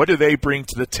players grow? What do they bring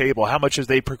to the table? How much have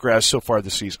they progressed so far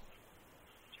this season?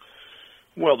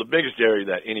 Well, the biggest area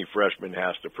that any freshman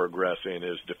has to progress in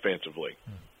is defensively.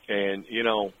 And,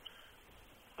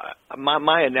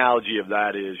 my analogy of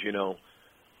that is,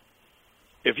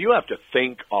 if you have to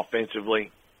think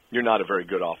offensively, you're not a very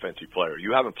good offensive player.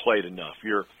 You haven't played enough.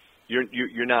 You're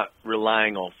not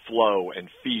relying on flow and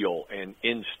feel and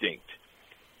instinct.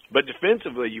 But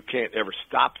defensively, you can't ever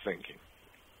stop thinking.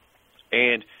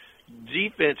 And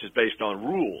defense is based on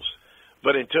rules.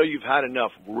 But until you've had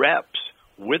enough reps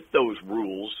with those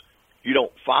rules, you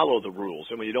don't follow the rules.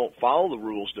 And when you don't follow the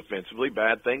rules defensively,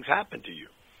 bad things happen to you.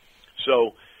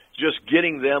 So just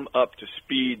getting them up to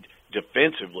speed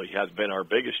defensively has been our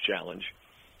biggest challenge.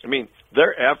 I mean,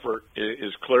 their effort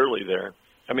is clearly there.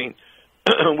 I mean,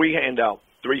 we hand out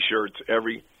 3 shirts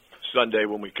every Sunday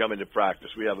when we come into practice.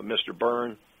 We have a Mr.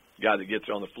 Burn, guy that gets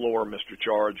on the floor, Mr.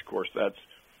 Charge, of course, that's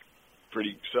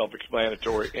pretty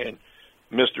self-explanatory, and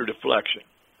Mr. Deflection.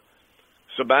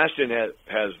 Sebastian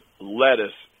has led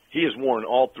us. He has worn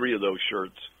all 3 of those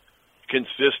shirts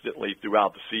consistently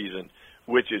throughout the season,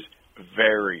 which is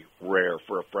very rare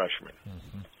for a freshman.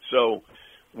 Mm-hmm. So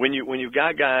when you've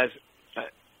got guys,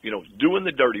 doing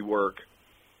the dirty work,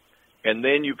 and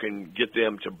then you can get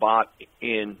them to buy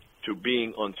in to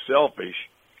being unselfish,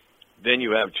 then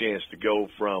you have a chance to go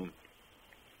from,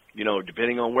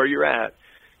 depending on where you're at,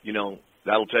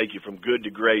 that'll take you from good to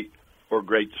great or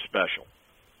great to special.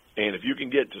 And if you can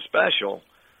get to special,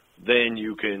 then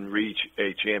you can reach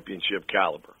a championship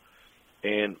caliber.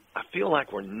 And I feel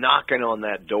like we're knocking on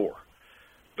that door.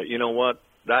 But you know what?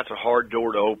 That's a hard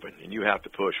door to open, and you have to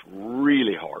push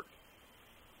really hard.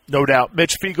 No doubt.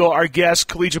 Mitch Fiegel, our guest,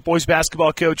 collegiate boys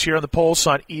basketball coach here on the Pulse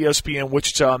on ESPN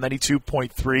Wichita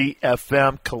 92.3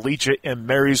 FM, collegiate in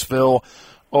Marysville.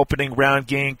 Opening round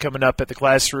game coming up at the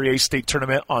Class 3A state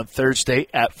tournament on Thursday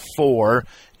at 4.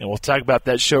 And we'll talk about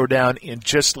that showdown in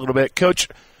just a little bit. Coach,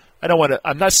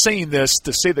 I'm not saying this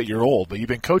to say that you're old, but you've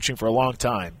been coaching for a long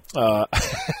time.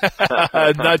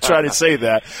 I'm not trying to say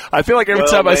that. I feel like every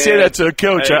time I say that to a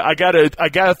coach, hey, I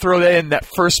gotta throw that in that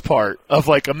first part of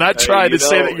I'm not trying to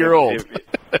say that you're old.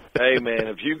 Hey, man,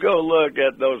 if you go look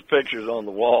at those pictures on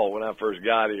the wall when I first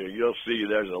got here, you'll see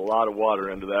there's a lot of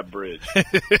water under that bridge.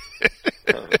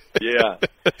 Yeah.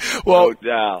 Well, no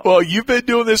doubt. Well, you've been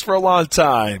doing this for a long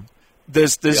time.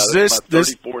 This my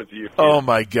 34th year. Oh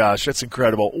my gosh, that's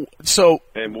incredible. So,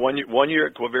 and one year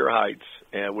at Quivira Heights,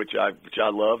 and which I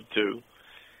loved too.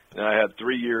 And I had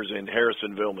 3 years in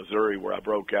Harrisonville, Missouri, where I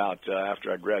broke out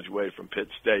after I graduated from Pitt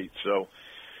State. So,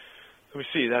 let me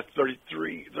see, that's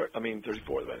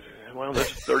 34. Well,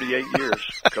 that's 38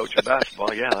 years coaching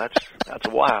basketball. Yeah, that's a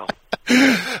while.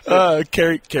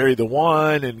 Carry the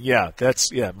one, and I got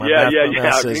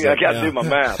to do my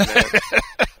math,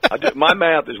 man. My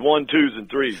math is 1, 2s, and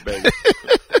 3s, baby.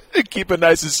 Keep it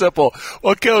nice and simple.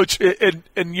 Well, Coach,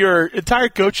 in your entire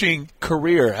coaching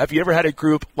career, have you ever had a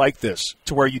group like this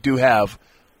to where you do have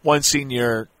one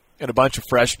senior and a bunch of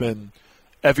freshmen?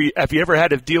 Have you ever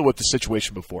had to deal with the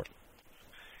situation before?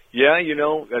 Yeah,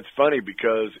 that's funny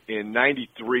because in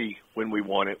 '93 when we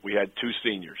won it, we had 2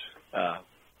 seniors,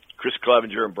 Chris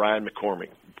Clevenger and Brian McCormick.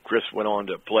 Chris went on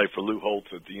to play for Lou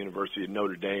Holtz at the University of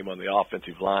Notre Dame on the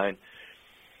offensive line.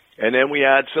 And then we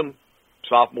had some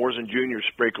sophomores and juniors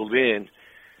sprinkled in,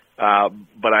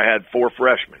 but I had 4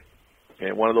 freshmen.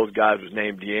 And one of those guys was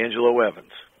named D'Angelo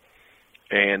Evans.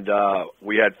 And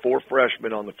we had 4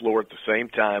 freshmen on the floor at the same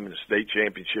time in the state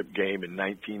championship game in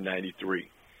 1993.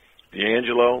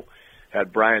 D'Angelo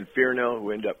had Brian Fierno,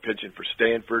 who ended up pitching for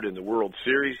Stanford in the World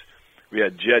Series. We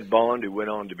had Jed Bond, who went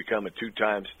on to become a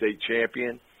 2-time state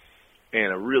champion,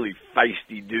 and a really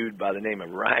feisty dude by the name of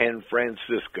Ryan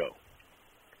Francisco.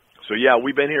 So, yeah,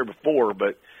 we've been here before,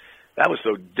 but that was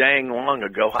so dang long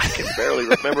ago, I can barely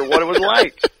remember what it was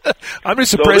like. I'm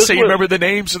just impressed that you remember the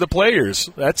names of the players.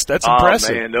 That's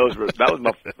impressive. Oh, man, that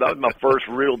was my first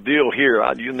real deal here.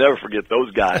 You'll never forget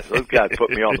those guys. Those guys put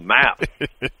me on the map.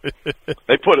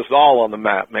 They put us all on the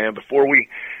map, man. Before we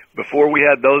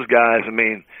had those guys, I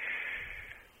mean,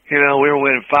 we were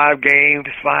winning 5 games,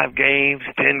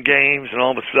 10 games, and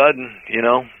all of a sudden,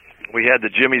 we had the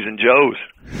Jimmies and Joes,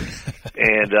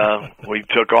 and we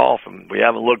took off, and we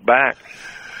haven't looked back.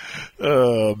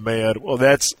 Oh man, well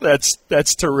that's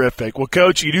terrific. Well,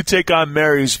 Coach, you do take on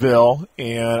Marysville,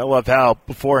 and I love how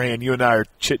beforehand you and I are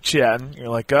chit-chatting. You're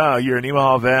like, oh, you're an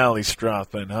Omaha Valley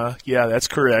Strothman, huh? Yeah, that's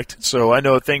correct. So I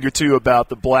know a thing or two about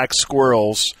the Black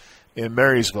Squirrels in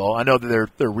Marysville. I know that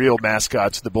they're real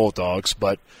mascots, the Bulldogs,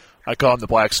 but I call them the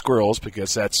Black Squirrels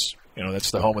because that's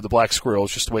the home of the Black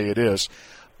Squirrels, just the way it is.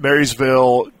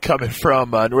 Marysville coming from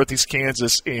Northeast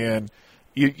Kansas, and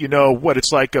you know what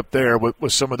it's like up there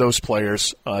with some of those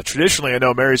players. Traditionally, I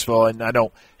know Marysville, and I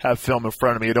don't have film in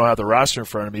front of me. I don't have the roster in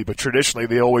front of me, but traditionally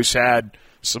they always had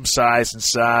some size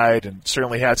inside and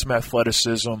certainly had some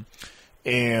athleticism.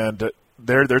 And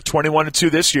they're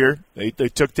 21-2 this year. They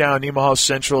took down Omaha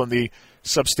Central in the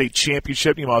Sub-State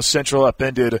Championship. Omaha Central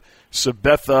upended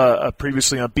Sabetha, a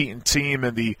previously unbeaten team,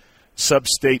 in the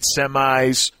Sub-State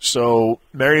semis. So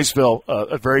Marysville,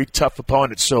 a very tough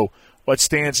opponent. So what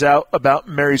stands out about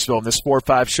Marysville in this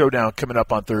 4-5 showdown coming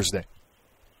up on Thursday?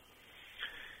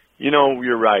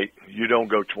 You're right. You don't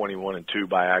go 21-2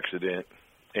 by accident.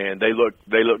 And they look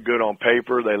good on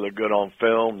paper. They look good on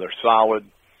film. They're solid.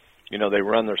 They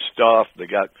run their stuff. They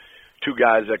got 2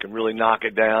 guys that can really knock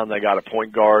it down. They got a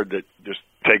point guard that just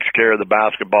takes care of the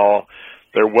basketball.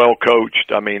 They're well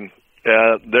coached. I mean,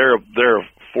 they're a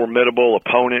formidable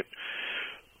opponent.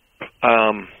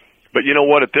 But you know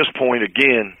what? At this point,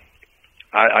 again,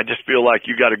 I just feel like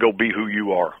you got to go be who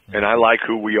you are, and I like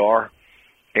who we are,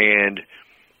 and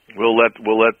we'll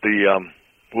roll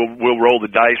the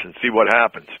dice and see what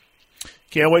happens.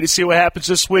 Can't wait to see what happens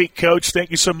this week, Coach.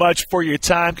 Thank you so much for your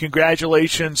time.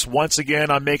 Congratulations once again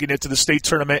on making it to the state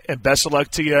tournament, and best of luck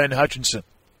to you in Hutchinson.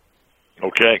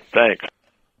 Okay, thanks.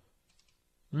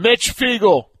 Mitch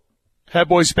Fiegel, head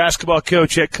boys basketball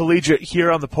coach at Collegiate, here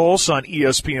on the Pulse on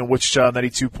ESPN Wichita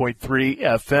 92.3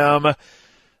 FM.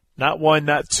 Not 1,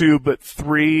 not 2, but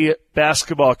 3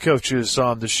 basketball coaches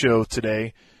on the show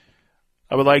today.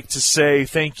 I would like to say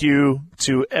thank you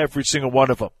to every single one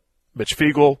of them. Mitch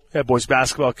Fiegel, head boys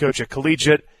basketball coach at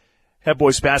Collegiate, head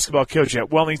boys basketball coach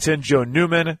at Wellington, Joe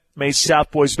Newman, May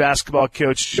South boys basketball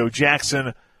coach Joe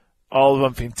Jackson. All of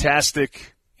them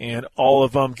fantastic, and all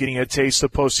of them getting a taste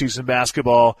of postseason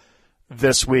basketball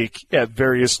this week at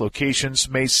various locations.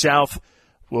 May South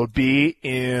will be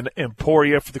in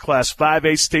Emporia for the Class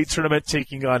 5A state tournament,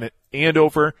 taking on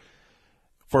Andover.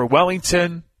 For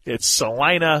Wellington, it's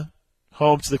Salina,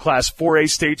 home to the Class 4A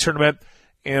state tournament.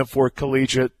 And for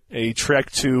Collegiate, a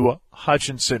trek to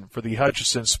Hutchinson for the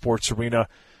Hutchinson Sports Arena.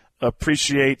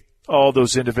 Appreciate all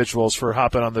those individuals for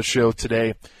hopping on the show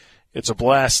today. It's a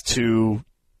blast to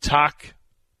talk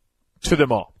to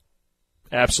them all.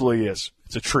 Absolutely is.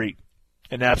 It's a treat,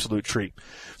 an absolute treat.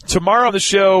 Tomorrow on the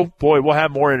show, boy, we'll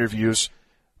have more interviews.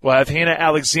 We'll have Hannah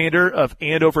Alexander of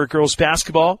Andover Girls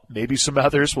Basketball, maybe some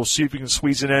others. We'll see if we can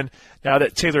squeeze it in now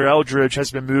that Taylor Eldridge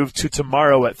has been moved to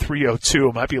tomorrow at 3:02.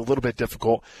 It might be a little bit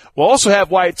difficult. We'll also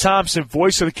have Wyatt Thompson,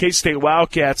 voice of the K-State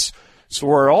Wildcats. So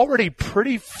we're already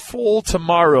pretty full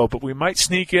tomorrow, but we might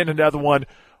sneak in another one.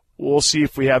 We'll see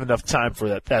if we have enough time for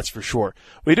that, that's for sure.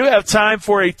 We do have time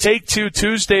for a Take Two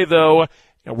Tuesday, though,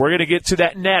 and we're going to get to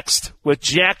that next with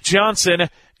Jack Johnson.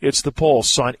 It's The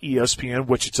Pulse on ESPN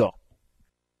Wichita.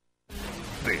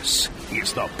 This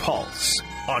is The Pulse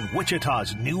on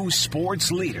Wichita's new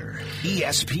sports leader,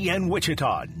 ESPN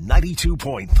Wichita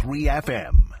 92.3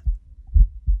 FM.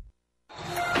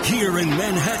 Here in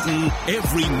Manhattan,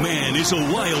 every man is a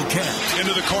Wildcat.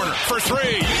 Into the corner for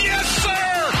three. Yes,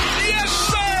 sir! Yes,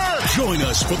 sir! Join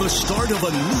us for the start of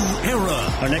a new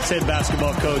era. Our next head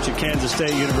basketball coach at Kansas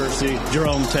State University,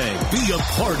 Jerome Tang. Be a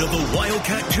part of the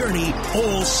Wildcat journey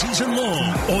all season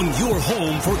long on your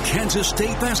home for Kansas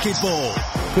State basketball.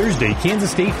 Thursday,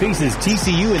 Kansas State faces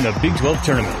TCU in the Big 12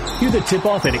 tournament. Hear the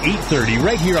tip-off at 8:30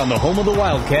 right here on the home of the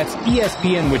Wildcats,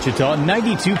 ESPN Wichita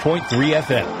 92.3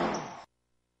 FM.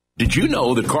 Did you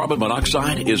know that carbon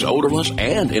monoxide is odorless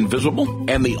and invisible?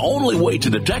 And the only way to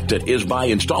detect it is by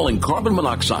installing carbon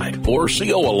monoxide or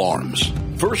CO alarms.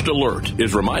 First Alert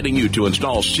is reminding you to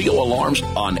install CO alarms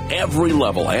on every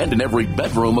level and in every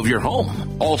bedroom of your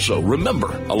home. Also,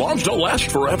 remember, alarms don't last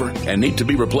forever and need to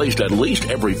be replaced at least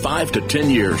every 5 to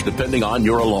 10 years depending on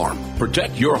your alarm.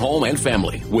 Protect your home and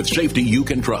family with safety you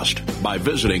can trust by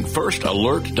visiting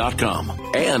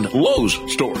firstalert.com and Lowe's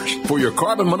stores for your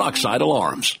carbon monoxide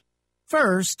alarms.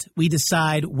 First, we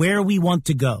decide where we want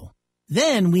to go.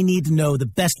 Then we need to know the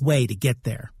best way to get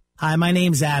there. Hi, my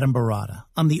name's Adam Barada.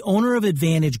 I'm the owner of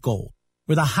Advantage Gold.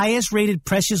 We're the highest rated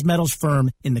precious metals firm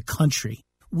in the country.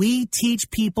 We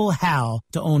teach people how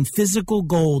to own physical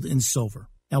gold and silver.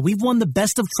 Now, we've won the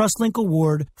Best of TrustLink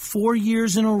Award 4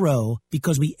 years in a row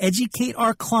because we educate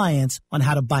our clients on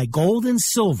how to buy gold and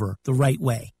silver the right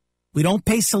way. We don't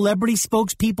pay celebrity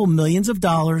spokespeople millions of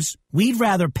dollars. We'd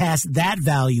rather pass that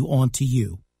value on to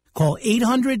you. Call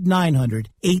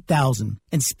 800-900-8000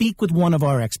 and speak with one of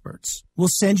our experts. We'll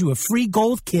send you a free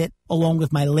gold kit along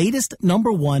with my latest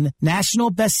 #1 national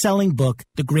best-selling book,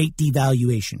 The Great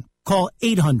Devaluation. Call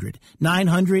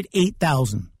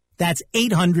 800-900-8000. That's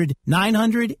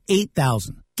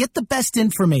 800-900-8000. Get the best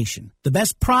information, the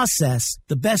best process,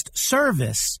 the best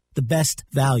service, the best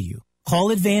value.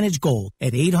 Call Advantage Gold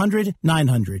at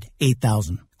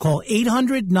 800-900-8000. Call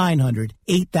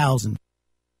 800-900-8000.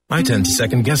 I tend to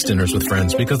second-guess dinners with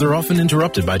friends because they're often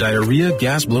interrupted by diarrhea,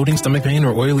 gas, bloating, stomach pain,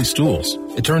 or oily stools.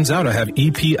 It turns out I have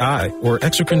EPI, or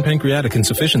exocrine pancreatic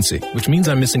insufficiency, which means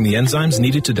I'm missing the enzymes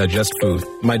needed to digest food.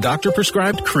 My doctor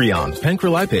prescribed Creon,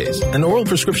 pancrelipase, an oral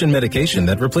prescription medication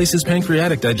that replaces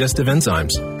pancreatic digestive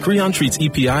enzymes. Creon treats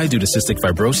EPI due to cystic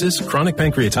fibrosis, chronic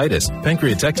pancreatitis,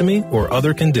 pancreatectomy, or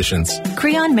other conditions.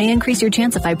 Creon may increase your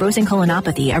chance of fibrosing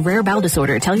colonopathy, a rare bowel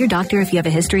disorder. Tell your doctor if you have a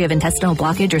history of intestinal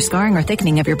blockage or scarring or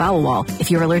thickening of your bowel wall.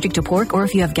 If you're allergic to pork or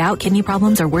if you have gout, kidney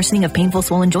problems, or worsening of painful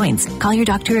swollen joints. Call your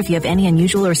doctor if you have any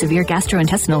unusual or severe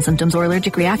gastrointestinal symptoms or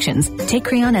allergic reactions. Take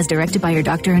Creon as directed by your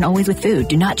doctor and always with food.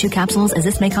 Do not chew capsules as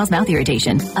this may cause mouth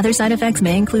irritation. Other side effects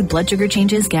may include blood sugar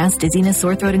changes, gas, dizziness,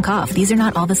 sore throat, and cough. These are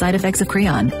not all the side effects of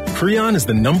Creon. Creon is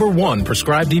the #1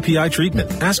 prescribed EPI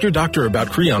treatment. Ask your doctor about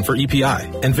Creon for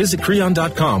EPI and visit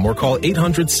Creon.com or call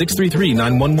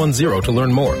 800-633-9110 to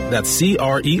learn more. That's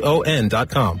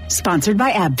CREON.com. Sponsored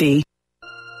by AbbVie.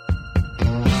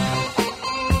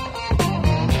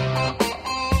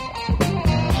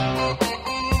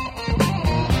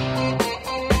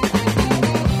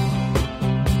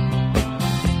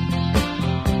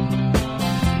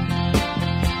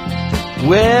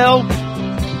 Well,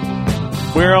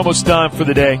 we're almost done for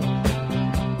the day.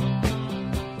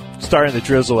 Starting to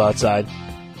drizzle outside.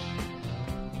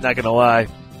 Not going to lie,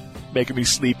 making me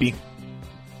sleepy.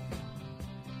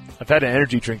 I've had an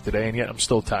energy drink today, and yet I'm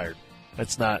still tired.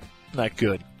 That's not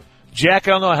good. Jack,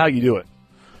 I don't know how you do it.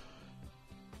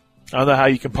 I don't know how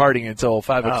you can party until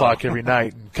 5 o'clock every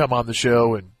night and come on the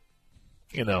show and,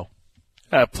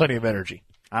 have plenty of energy.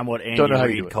 I'm what Andy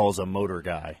Reid calls a motor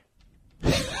guy.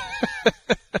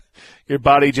 Your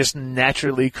body just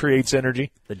naturally creates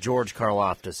energy. The George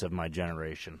Karlaftis of my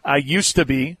generation. I used to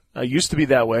be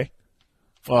that way.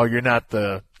 Well, you're not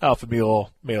the alpha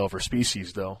male of our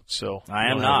species, though. So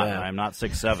I am not. I'm not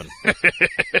 6'7".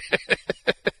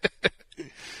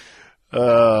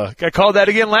 I called that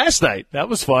again last night. That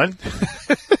was fun.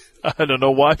 I don't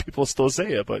know why people still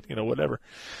say it, but, whatever.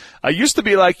 I used to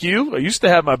be like you. I used to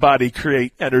have my body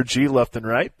create energy left and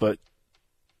right, but,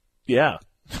 yeah,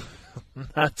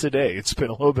 not today. It's been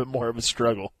a little bit more of a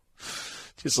struggle.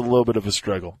 Just a little bit of a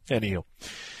struggle. Anywho,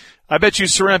 I bet you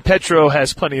Soren Petro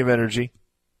has plenty of energy.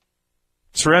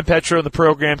 Soren Petro in the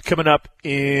program coming up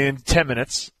in 10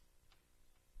 minutes.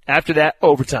 After that,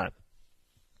 overtime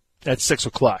at 6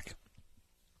 o'clock.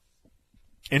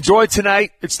 Enjoy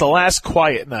tonight. It's the last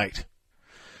quiet night.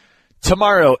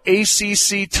 Tomorrow,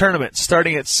 ACC tournament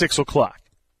starting at 6 o'clock.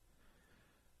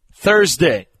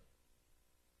 Thursday,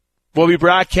 we'll be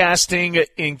broadcasting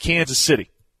in Kansas City.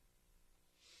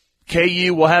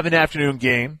 KU will have an afternoon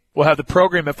game. We'll have the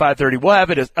program at 5:30. We'll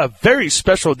have a very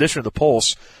special edition of the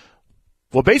Pulse.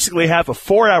 We'll basically have a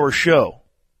 4-hour show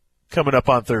coming up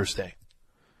on Thursday.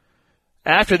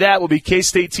 After that will be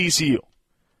K-State TCU.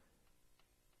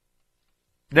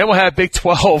 Then we'll have Big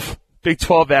 12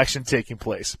 action taking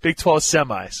place. Big 12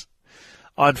 semis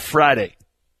on Friday.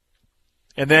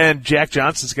 And then Jack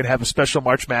Johnson's going to have a special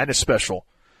March Madness special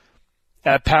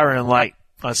at Power and Light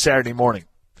on Saturday morning.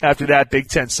 After that, Big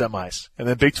 10 semis. And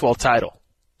then Big 12 title.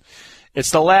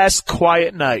 It's the last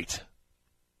quiet night.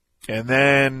 And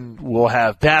then we'll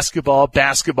have basketball.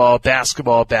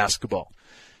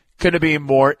 Couldn't be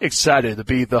more excited to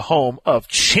be the home of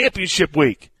Championship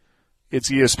Week.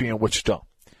 It's ESPN Wichita.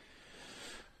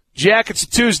 Jack, it's a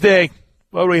Tuesday.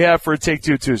 What do we have for a Take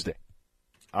Two Tuesday?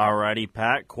 All righty,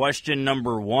 Pat. Question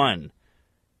number 1.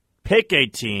 Pick a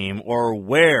team or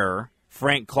where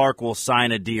Frank Clark will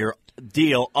sign a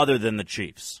deal other than the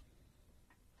Chiefs.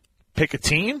 Pick a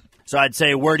team? So I'd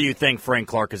say, where do you think Frank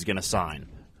Clark is going to sign?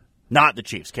 Not the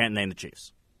Chiefs. Can't name the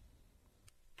Chiefs.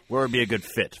 Where would be a good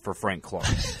fit for Frank Clark?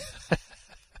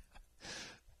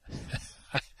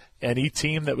 Any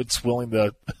team that was willing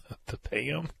to pay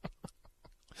him?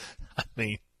 I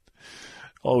mean,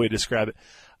 all the way to describe it.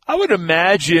 I would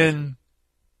imagine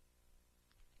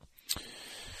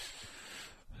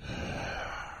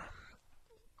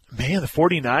the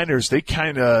 49ers, they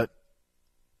kind of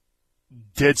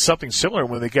did something similar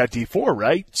when they got D4,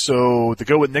 right? So to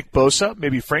go with Nick Bosa,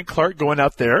 maybe Frank Clark going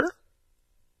out there.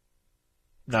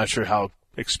 Not sure how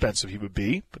expensive he would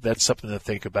be, but that's something to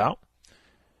think about.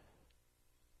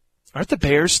 Aren't the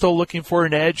Bears still looking for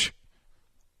an edge?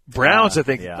 Browns, I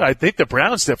think. Yeah. I think the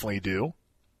Browns definitely do.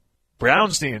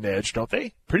 Browns need an edge, don't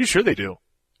they? Pretty sure they do.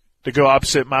 To go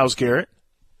opposite Myles Garrett.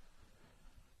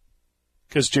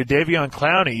 Because Jadeveon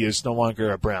Clowney is no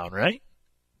longer a Brown, right?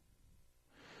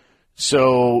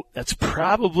 So that's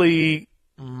probably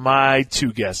my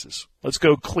two guesses. Let's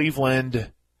go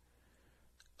Cleveland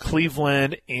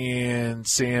and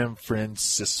San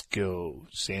Francisco.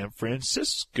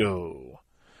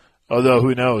 Although,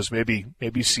 who knows?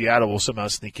 Maybe Seattle will somehow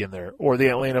sneak in there. Or the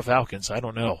Atlanta Falcons. I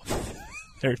don't know.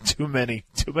 There are too many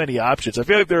options. I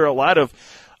feel like there are a lot of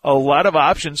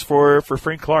options for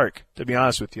Frank Clark, to be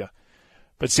honest with you.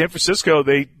 But San Francisco,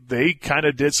 they kind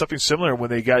of did something similar when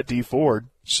they got Dee Ford.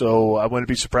 So I wouldn't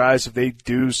be surprised if they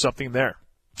do something there.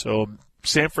 So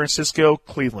San Francisco,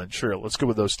 Cleveland. Sure, let's go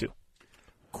with those two.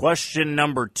 Question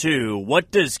number 2. What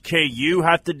does KU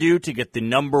have to do to get the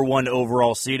number 1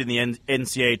 overall seed in the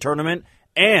NCAA tournament?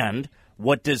 And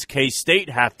what does K-State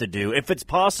have to do, if it's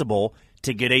possible,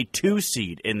 to get a 2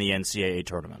 seed in the NCAA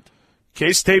tournament?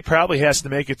 K-State probably has to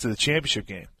make it to the championship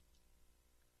game.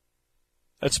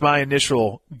 That's my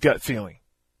initial gut feeling.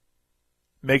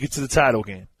 Make it to the title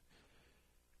game.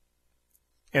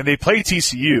 And they play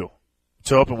TCU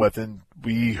to open with, and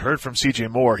we heard from C.J.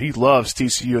 Moore. He loves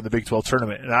TCU in the Big 12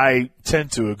 tournament, and I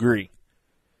tend to agree.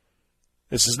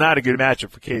 This is not a good matchup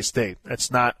for K-State.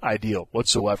 That's not ideal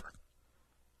whatsoever.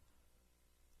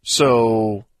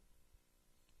 So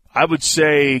I would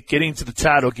say getting to the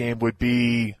title game would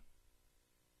be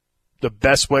the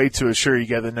best way to assure you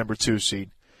get the number 2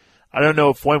 seed. I don't know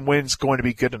if one win's going to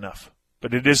be good enough,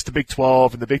 but it is the Big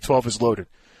 12, and the Big 12 is loaded.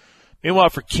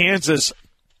 Meanwhile, for Kansas,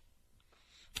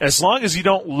 as long as you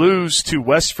don't lose to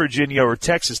West Virginia or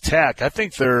Texas Tech, I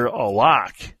think they're a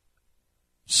lock.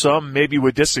 Some maybe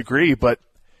would disagree, but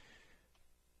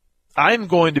I'm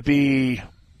going to be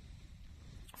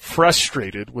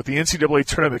frustrated with the NCAA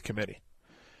Tournament Committee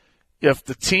if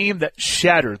the team that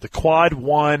shattered the Quad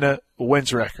 1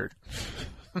 wins record,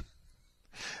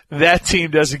 that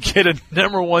team doesn't get a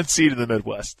number 1 seed in the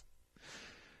Midwest.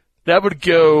 That would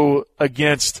go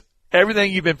against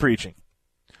everything you've been preaching.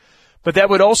 But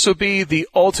that would also be the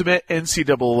ultimate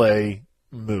NCAA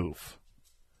move.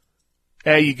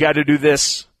 Hey, you got to do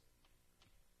this.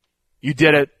 You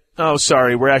did it. Oh,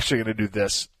 sorry, we're actually going to do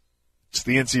this. It's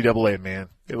the NCAA, man.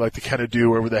 They like to kind of do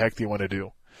whatever the heck they want to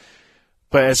do.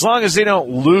 But as long as they don't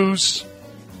lose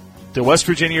to West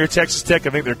Virginia or Texas Tech, I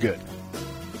think they're good.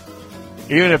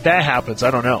 Even if that happens,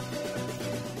 I don't know.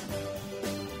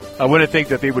 I wouldn't think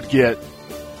that they would get –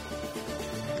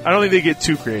 I don't think they get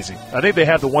too crazy. I think they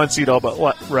have the 1 seed all but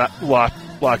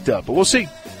locked up. But we'll see.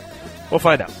 We'll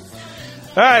find out.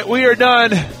 All right, we are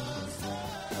done.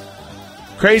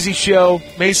 Crazy show.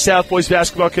 Maize South boys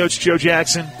basketball coach Joe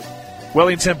Jackson.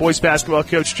 Wellington boys basketball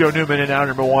coach Joe Newman in hour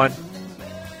number 1.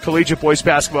 Collegiate boys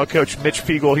basketball coach Mitch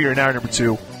Fiegel here in hour number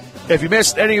 2. If you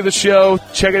missed any of the show,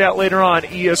 check it out later on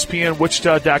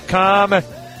ESPNWichita.com,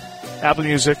 Apple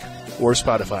Music, or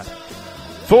Spotify.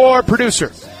 For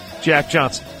producer Jack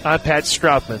Johnson, I'm Pat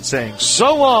Stroutman saying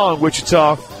so long,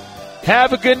 Wichita.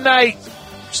 Have a good night.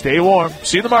 Stay warm.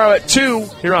 See you tomorrow at 2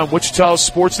 here on Wichita's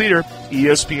Sports Leader,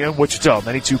 ESPN Wichita,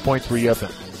 92.3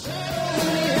 FM.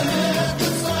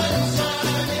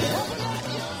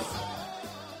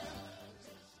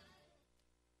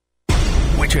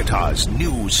 Wichita's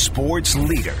new sports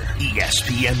leader,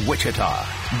 ESPN Wichita,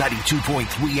 92.3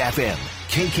 FM,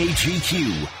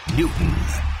 KKGQ,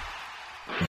 Newton.